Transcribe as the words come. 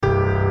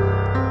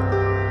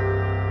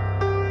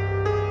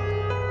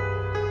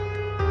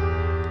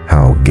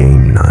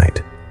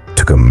night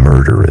took a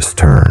murderous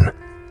turn.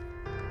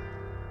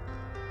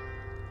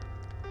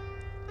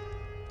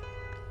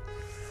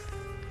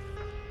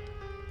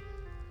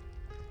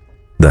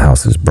 The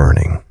house is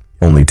burning.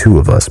 Only 2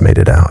 of us made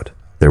it out.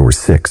 There were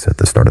 6 at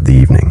the start of the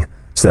evening.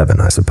 7,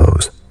 I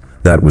suppose.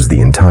 That was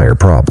the entire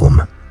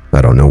problem.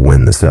 I don't know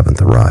when the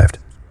 7th arrived.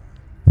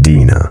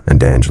 Dina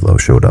and Angelo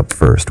showed up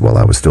first while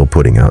I was still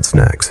putting out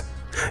snacks.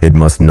 It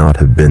must not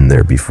have been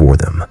there before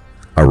them.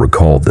 I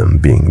recall them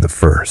being the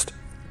first.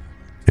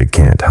 It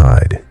can't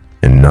hide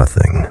in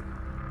nothing.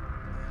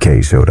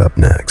 Kay showed up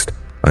next.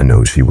 I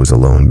know she was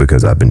alone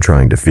because I've been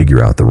trying to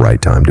figure out the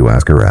right time to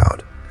ask her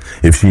out.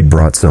 If she'd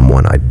brought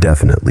someone, I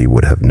definitely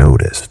would have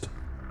noticed.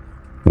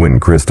 When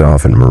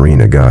Christoph and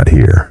Marina got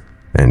here,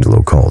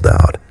 Angelo called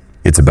out,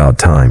 "It's about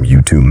time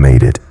you 2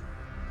 made it."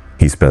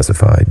 He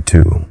specified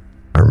 2.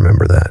 I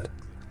remember that.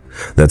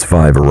 That's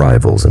 5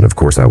 arrivals, and of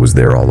course I was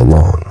there all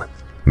along.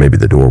 Maybe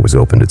the door was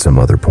opened at some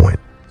other point.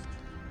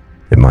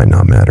 It might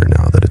not matter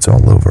now that it's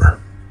all over.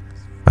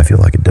 I feel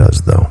like it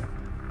does, though.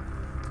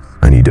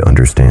 I need to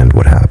understand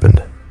what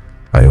happened.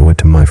 I owe it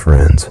to my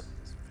friends.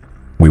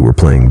 We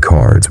were playing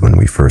cards when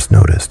we first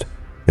noticed.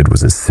 It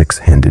was a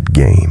 6-handed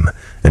game,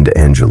 and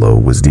Angelo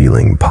was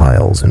dealing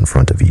piles in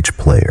front of each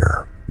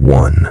player.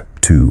 1,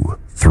 2,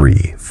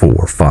 3,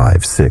 4,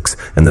 5, 6,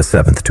 and the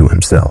 7th to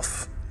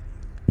himself.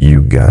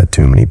 "You got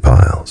too many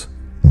piles,"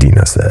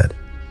 Dina said.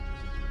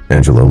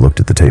 Angelo looked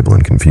at the table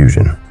in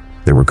confusion.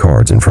 There were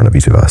cards in front of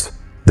each of us.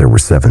 There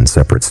were 7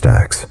 separate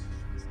stacks.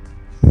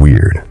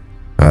 "Weird.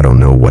 I don't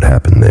know what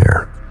happened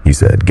there," he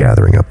said,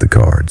 gathering up the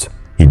cards.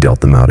 He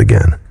dealt them out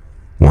again.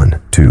 1,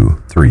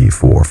 2, 3,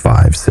 4,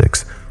 5,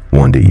 6,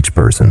 1 to each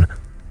person.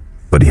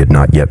 But he had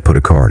not yet put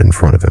a card in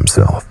front of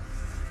himself.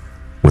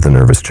 With a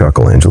nervous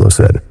chuckle, Angelo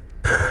said,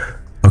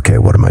 "Okay,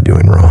 what am I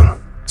doing wrong?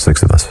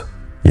 6 of us,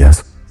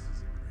 yes?"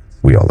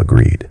 We all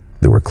agreed.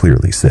 There were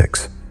clearly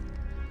 6.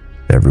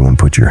 "Everyone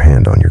put your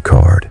hand on your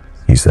card,"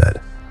 he said.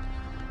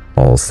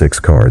 All 6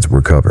 cards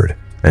were covered.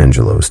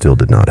 Angelo still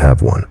did not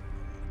have one.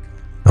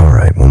 "All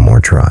right, one more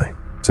try,"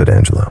 said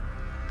Angelo.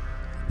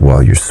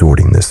 "While you're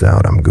sorting this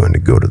out, I'm going to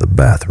go to the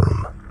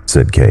bathroom,"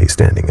 said Kay,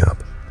 standing up.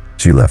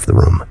 She left the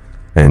room.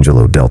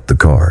 Angelo dealt the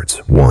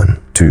cards, 1,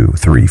 2,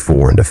 3,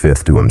 4, and a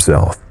 5th to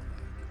himself.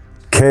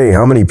 "Kay,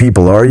 how many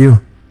people are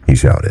you?" he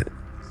shouted.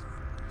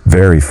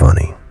 "Very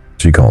funny,"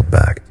 she called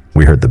back.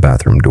 We heard the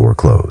bathroom door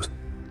close.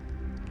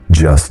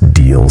 "Just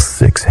deal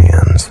 6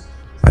 hands,"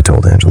 I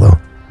told Angelo.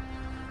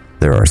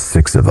 "There are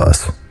 6 of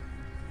us.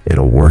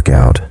 It'll work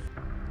out.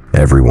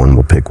 Everyone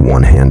will pick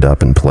 1 hand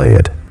up and play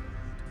it,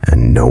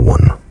 and no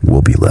one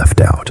will be left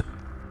out."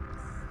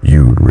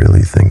 "You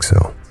really think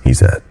so?" he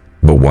said.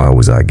 "But why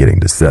was I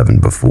getting to 7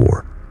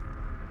 before?"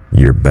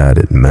 "You're bad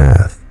at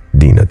math,"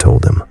 Dina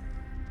told him.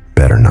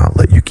 "Better not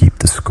let you keep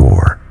the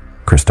score,"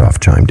 Christoph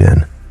chimed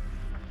in.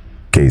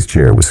 Kay's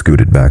chair was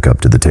scooted back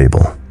up to the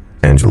table.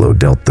 Angelo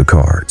dealt the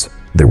cards.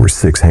 There were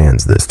 6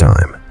 hands this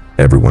time.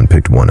 Everyone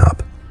picked 1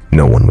 up.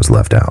 No one was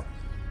left out.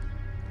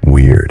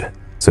 "Weird,"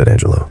 said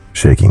Angelo,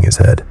 shaking his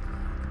head.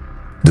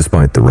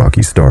 Despite the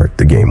rocky start,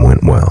 the game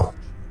went well.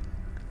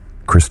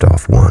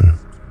 Christoph won.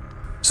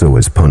 So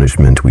as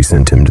punishment, we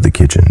sent him to the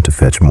kitchen to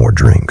fetch more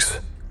drinks.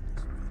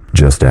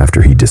 Just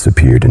after he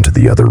disappeared into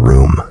the other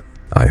room,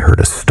 I heard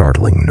a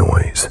startling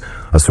noise,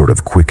 a sort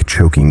of quick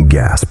choking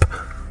gasp,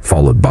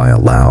 followed by a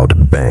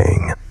loud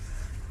bang.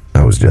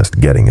 I was just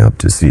getting up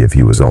to see if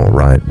he was all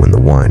right when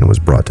the wine was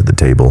brought to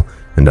the table,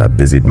 and I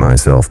busied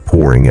myself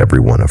pouring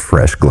everyone a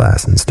fresh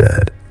glass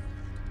instead.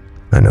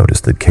 I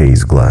noticed that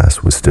Kay's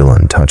glass was still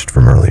untouched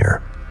from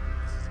earlier.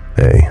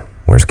 "Hey,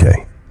 where's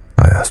Kay?"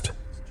 I asked.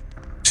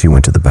 "She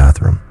went to the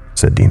bathroom,"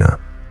 said Dina.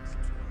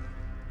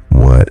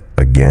 "What,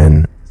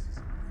 again?"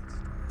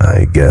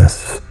 "I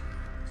guess."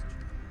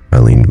 I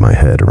leaned my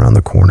head around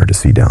the corner to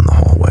see down the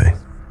hallway.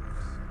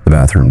 The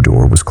bathroom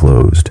door was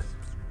closed.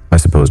 I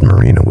supposed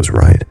Marina was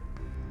right.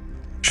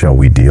 "Shall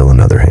we deal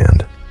another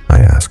hand?" I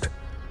asked.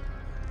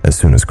 "As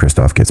soon as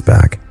Christoph gets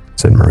back,"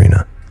 said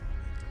Marina.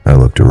 I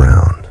looked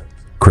around.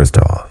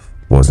 Christoph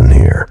wasn't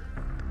here.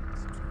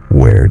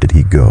 "Where did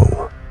he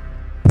go?"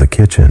 "The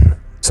kitchen,"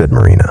 said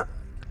Marina.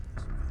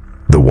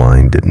 "The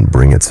wine didn't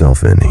bring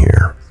itself in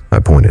here," I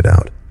pointed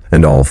out,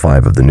 "and all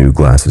 5 of the new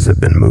glasses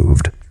have been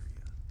moved."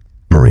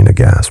 Marina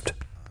gasped.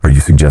 "Are you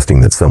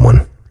suggesting that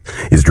someone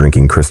is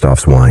drinking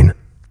Christoph's wine?"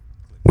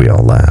 We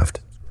all laughed.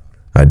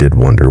 I did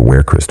wonder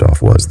where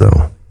Christoph was,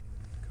 though.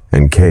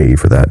 And Kay,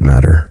 for that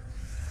matter.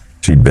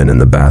 She'd been in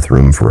the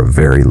bathroom for a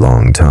very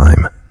long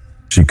time.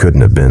 She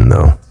couldn't have been,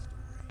 though.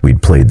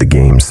 We'd played the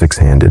game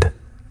 6-handed.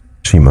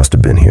 She must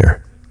have been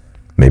here.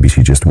 Maybe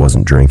she just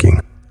wasn't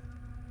drinking.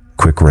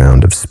 "Quick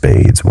round of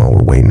spades while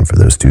we're waiting for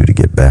those 2 to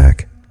get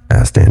back?"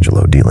 asked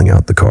Angelo, dealing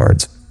out the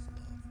cards.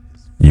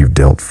 "You've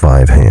dealt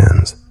 5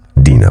 hands,"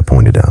 Dina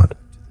pointed out.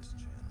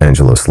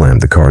 Angelo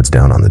slammed the cards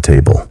down on the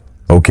table.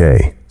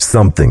 "Okay,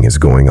 something is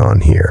going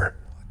on here.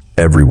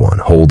 Everyone,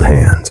 hold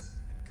hands."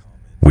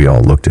 We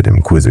all looked at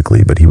him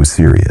quizzically, but he was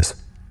serious.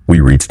 We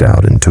reached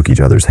out and took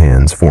each other's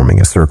hands, forming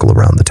a circle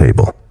around the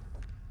table.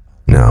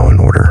 "Now in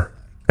order."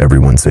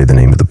 Everyone say the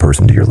name of the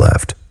person to your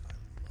left."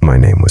 My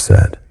name was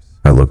said.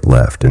 I looked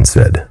left and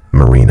said,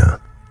 "Marina."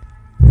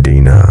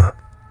 "Dina."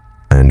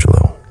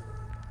 "Angelo."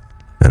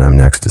 "And I'm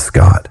next to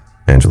Scott,"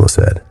 Angelo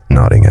said,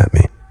 nodding at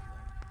me.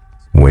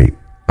 "Wait,"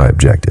 I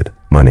objected.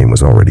 My name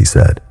was already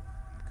said.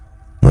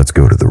 "Let's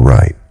go to the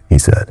right," he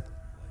said.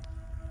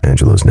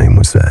 Angelo's name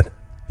was said.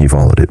 He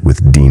followed it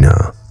with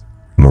Dina,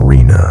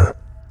 Marina,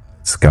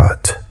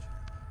 Scott,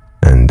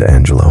 and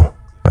Angelo,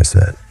 I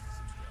said.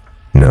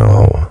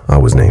 "No, I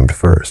was named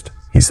first,"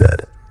 he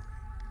said.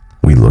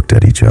 We looked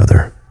at each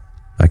other.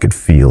 I could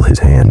feel his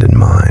hand in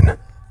mine.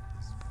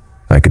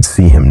 I could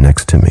see him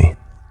next to me.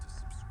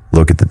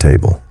 "Look at the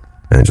table,"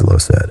 Angelo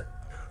said.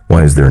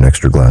 "Why is there an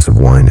extra glass of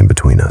wine in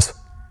between us?"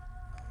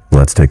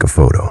 "Let's take a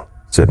photo,"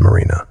 said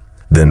Marina.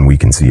 "Then we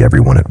can see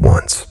everyone at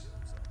once."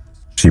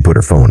 She put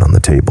her phone on the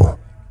table.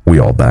 We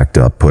all backed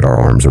up, put our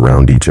arms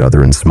around each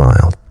other, and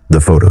smiled.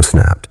 The photo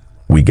snapped.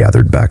 We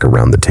gathered back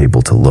around the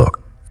table to look.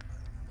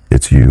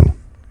 "It's you,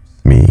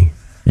 me,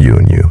 you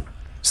and you,"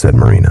 said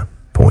Marina,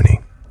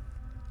 pointing.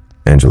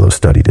 Angelo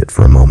studied it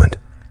for a moment.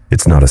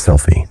 "It's not a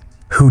selfie.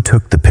 Who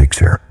took the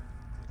picture?"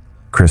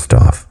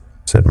 "Christoph,"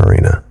 said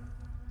Marina.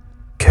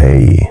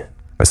 "Kay,"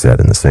 I said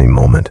in the same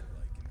moment.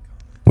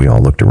 We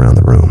all looked around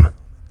the room.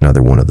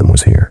 Neither one of them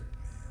was here.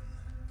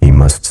 "He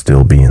must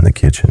still be in the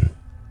kitchen,"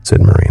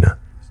 said Marina.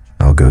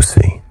 "I'll go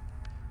see."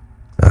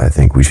 "I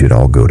think we should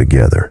all go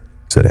together,"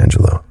 said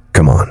Angelo.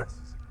 "Come on."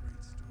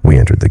 We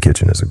entered the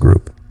kitchen as a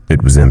group.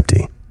 It was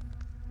empty.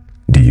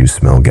 "Do you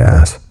smell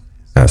gas?"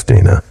 asked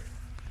Dana.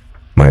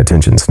 My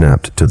attention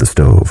snapped to the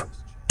stove.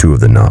 2 of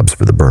the knobs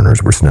for the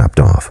burners were snapped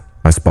off.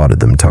 I spotted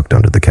them tucked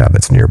under the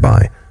cabinets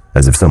nearby,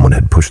 as if someone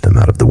had pushed them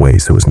out of the way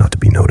so as not to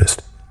be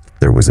noticed.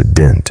 There was a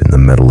dent in the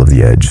metal of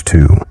the edge,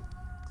 too.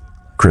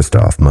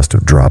 "Christoph must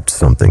have dropped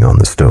something on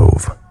the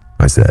stove,"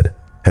 I said,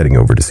 heading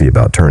over to see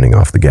about turning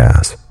off the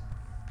gas.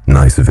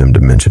 Nice of him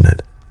to mention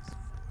it.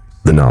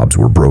 The knobs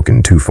were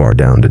broken too far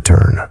down to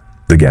turn.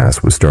 The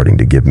gas was starting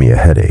to give me a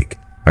headache.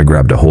 I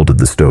grabbed a hold of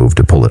the stove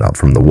to pull it out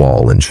from the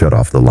wall and shut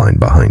off the line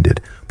behind it,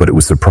 but it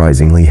was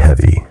surprisingly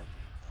heavy.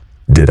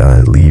 "Did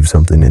I leave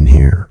something in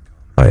here?"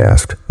 I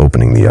asked,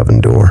 opening the oven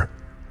door.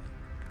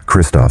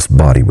 Christoph's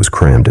body was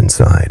crammed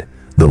inside,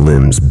 the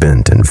limbs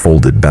bent and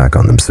folded back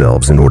on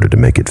themselves in order to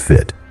make it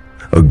fit.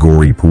 A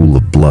gory pool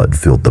of blood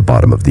filled the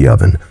bottom of the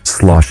oven,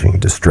 sloshing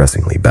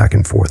distressingly back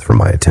and forth from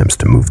my attempts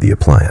to move the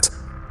appliance.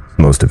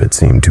 Most of it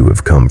seemed to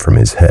have come from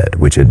his head,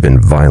 which had been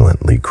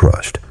violently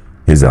crushed.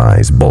 His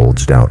eyes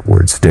bulged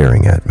outward,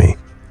 staring at me.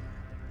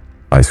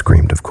 I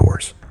screamed, of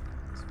course.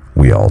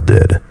 We all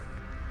did.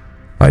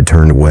 I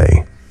turned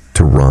away,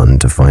 to run,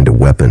 to find a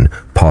weapon,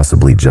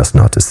 possibly just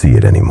not to see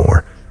it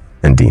anymore.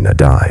 And Dina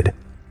died.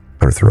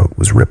 Her throat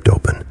was ripped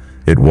open.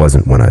 It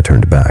wasn't when I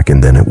turned back,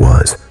 and then it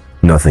was.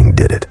 Nothing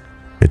did it.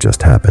 It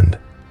just happened.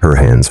 Her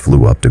hands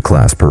flew up to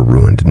clasp her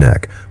ruined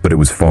neck, but it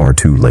was far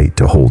too late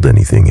to hold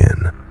anything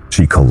in.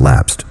 She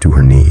collapsed to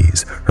her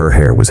knees. Her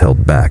hair was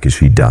held back as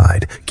she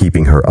died,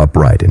 keeping her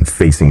upright and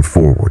facing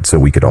forward so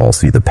we could all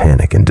see the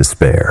panic and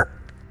despair.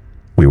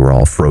 We were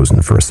all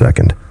frozen for a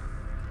second.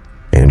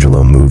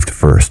 Angelo moved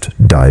first,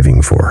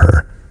 diving for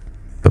her.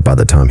 But by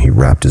the time he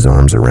wrapped his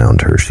arms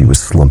around her, she was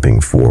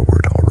slumping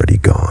forward, already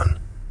gone.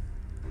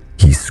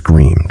 He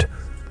screamed,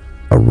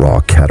 a raw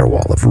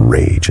caterwaul of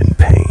rage and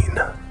pain.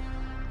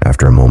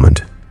 After a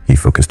moment, he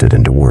focused it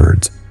into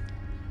words.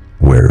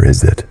 "Where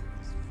is it?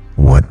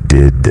 What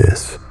did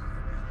this?"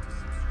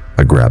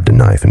 I grabbed a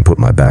knife and put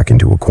my back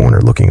into a corner,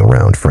 looking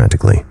around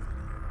frantically.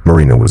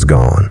 Marina was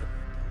gone.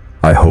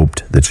 I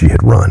hoped that she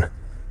had run.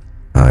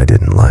 I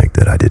didn't like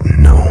that I didn't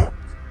know.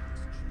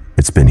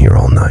 "It's been here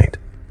all night,"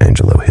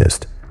 Angelo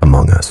hissed,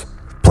 "among us,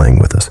 playing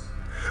with us.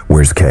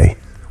 Where's Kay?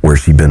 Where's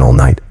she been all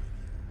night?"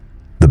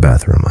 "The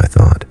bathroom," I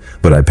thought,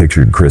 but I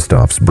pictured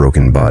Christoph's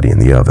broken body in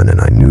the oven, and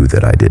I knew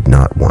that I did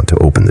not want to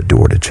open the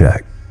door to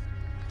check.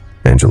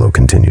 Angelo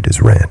continued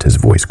his rant, his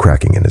voice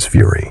cracking in his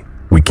fury.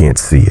 "We can't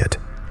see it.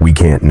 We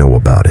can't know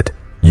about it.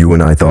 You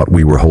and I thought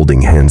we were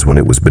holding hands when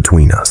it was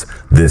between us.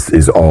 This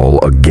is all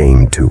a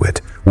game to it.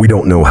 We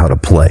don't know how to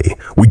play.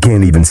 We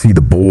can't even see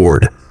the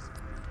board."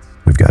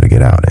 "We've got to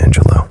get out,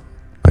 Angelo,"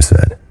 I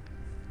said.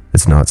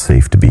 "It's not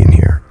safe to be in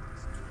here.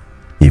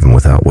 Even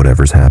without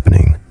whatever's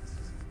happening,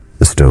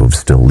 the stove's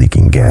still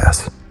leaking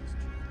gas."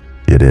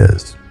 "It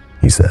is,"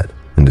 he said,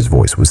 and his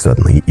voice was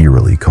suddenly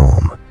eerily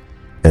calm.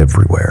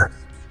 "Everywhere.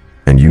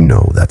 And you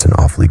know that's an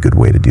awfully good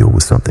way to deal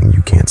with something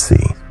you can't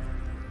see."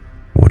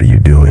 "What are you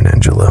doing,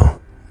 Angelo?"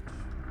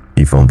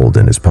 He fumbled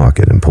in his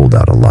pocket and pulled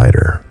out a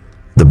lighter.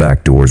 "The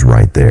back door's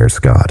right there,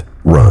 Scott.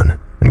 Run,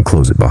 and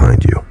close it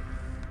behind you.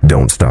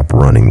 Don't stop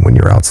running when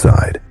you're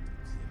outside."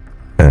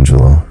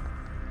 "Angelo,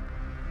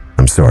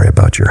 I'm sorry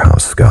about your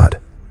house, Scott.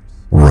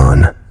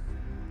 Run."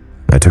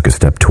 I took a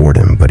step toward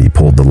him, but he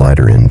pulled the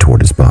lighter in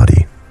toward his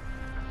body.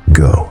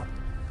 "Go.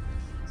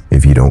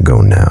 If you don't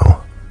go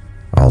now,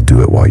 I'll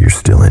do it while you're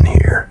still in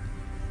here.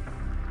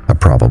 I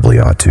probably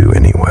ought to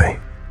anyway.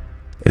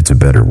 It's a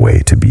better way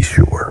to be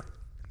sure."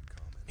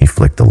 He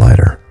flicked the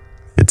lighter.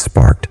 It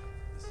sparked.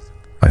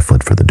 I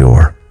fled for the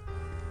door.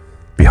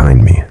 Behind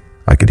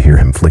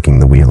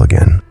flicking the wheel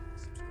again.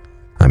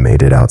 I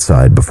made it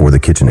outside before the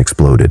kitchen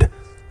exploded.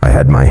 I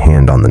had my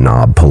hand on the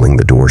knob pulling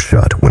the door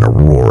shut when a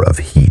roar of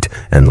heat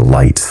and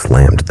light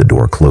slammed the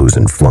door closed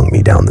and flung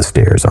me down the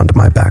stairs onto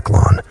my back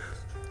lawn.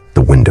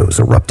 The windows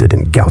erupted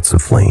in gouts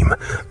of flame,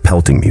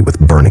 pelting me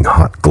with burning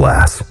hot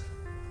glass.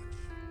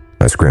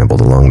 I scrambled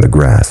along the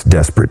grass,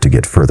 desperate to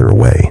get further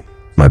away.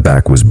 My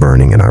back was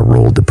burning and I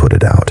rolled to put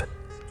it out.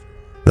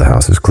 The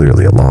house is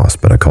clearly a loss,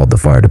 but I called the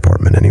fire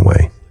department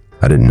anyway.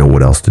 I didn't know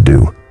what else to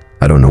do.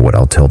 I don't know what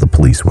I'll tell the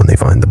police when they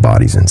find the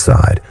bodies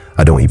inside.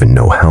 I don't even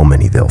know how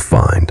many they'll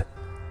find.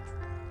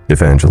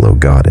 If Angelo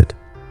got it,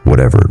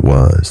 whatever it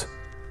was,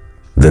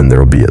 then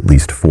there'll be at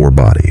least 4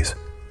 bodies.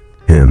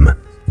 Him,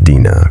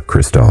 Dina,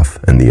 Christoph,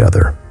 and the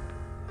other.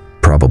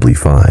 Probably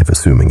 5,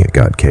 assuming it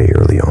got Kay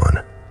early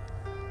on.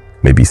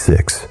 Maybe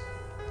 6,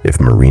 if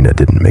Marina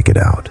didn't make it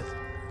out.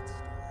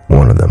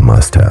 One of them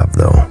must have,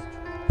 though.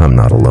 I'm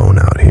not alone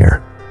out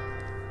here.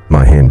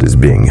 My hand is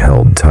being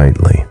held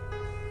tightly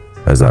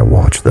as I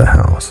watch the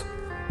house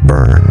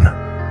burn.